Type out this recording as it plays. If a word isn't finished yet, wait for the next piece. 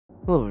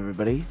Hello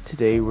everybody,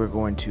 today we're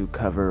going to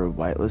cover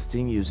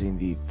whitelisting using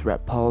the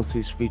threat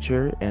policies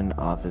feature in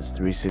Office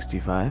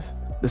 365.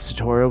 This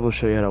tutorial will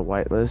show you how to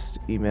whitelist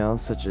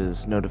emails such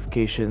as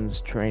notifications,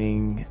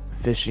 training,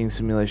 phishing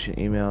simulation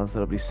emails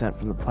that will be sent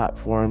from the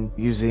platform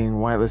using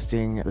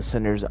whitelisting the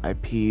sender's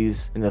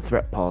IPs in the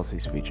threat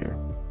policies feature.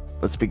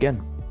 Let's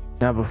begin.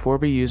 Now before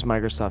we use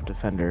Microsoft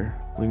Defender,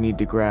 we need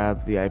to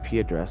grab the IP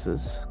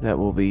addresses that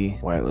we'll be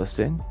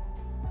whitelisting.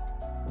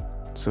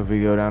 So if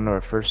we go down to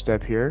our first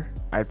step here,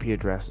 IP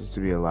addresses to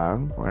be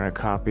allowed, we're going to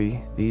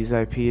copy these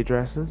IP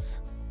addresses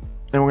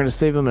and we're going to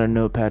save them in a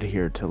notepad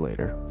here till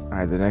later.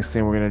 Alright, the next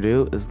thing we're going to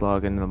do is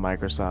log into the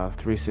Microsoft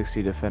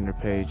 360 Defender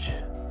page.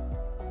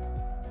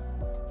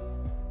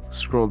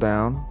 Scroll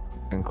down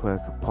and click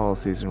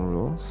Policies and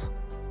Rules.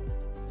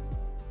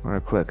 We're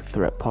going to click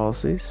Threat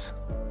Policies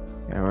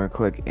and we're going to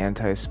click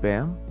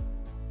Anti-Spam.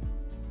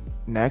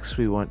 Next,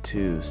 we want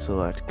to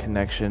select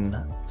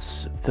Connection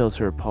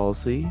Filter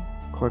Policy.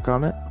 Click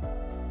on it,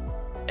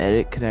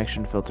 edit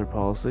connection filter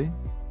policy,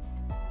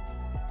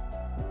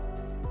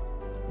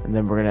 and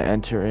then we're going to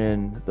enter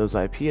in those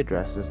IP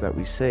addresses that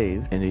we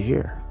saved into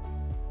here.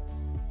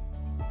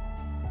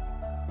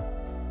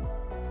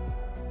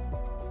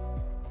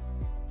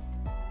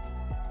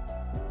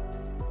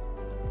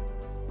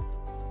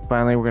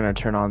 Finally, we're going to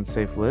turn on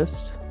Safe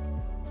List,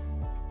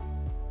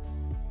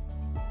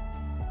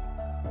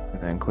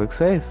 and then click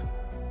Save.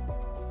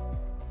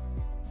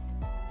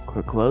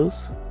 Click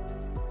Close.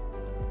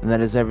 And that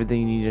is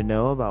everything you need to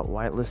know about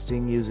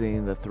whitelisting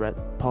using the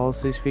threat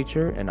policies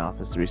feature in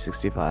Office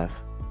 365.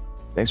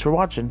 Thanks for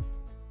watching.